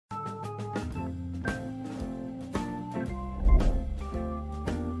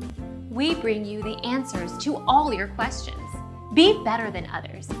we bring you the answers to all your questions. Be better than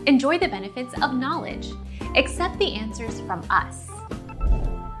others. Enjoy the benefits of knowledge. Accept the answers from us.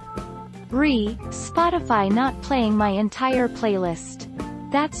 Spotify not playing my entire playlist.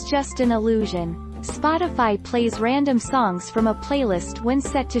 That's just an illusion. Spotify plays random songs from a playlist when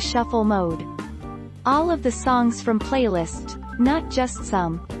set to shuffle mode. All of the songs from playlist, not just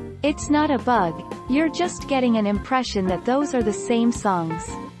some. It's not a bug, you're just getting an impression that those are the same songs.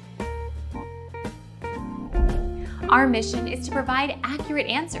 Our mission is to provide accurate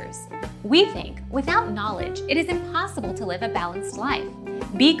answers. We think without knowledge, it is impossible to live a balanced life.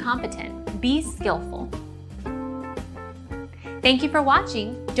 Be competent, be skillful. Thank you for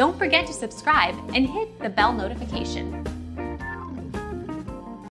watching. Don't forget to subscribe and hit the bell notification.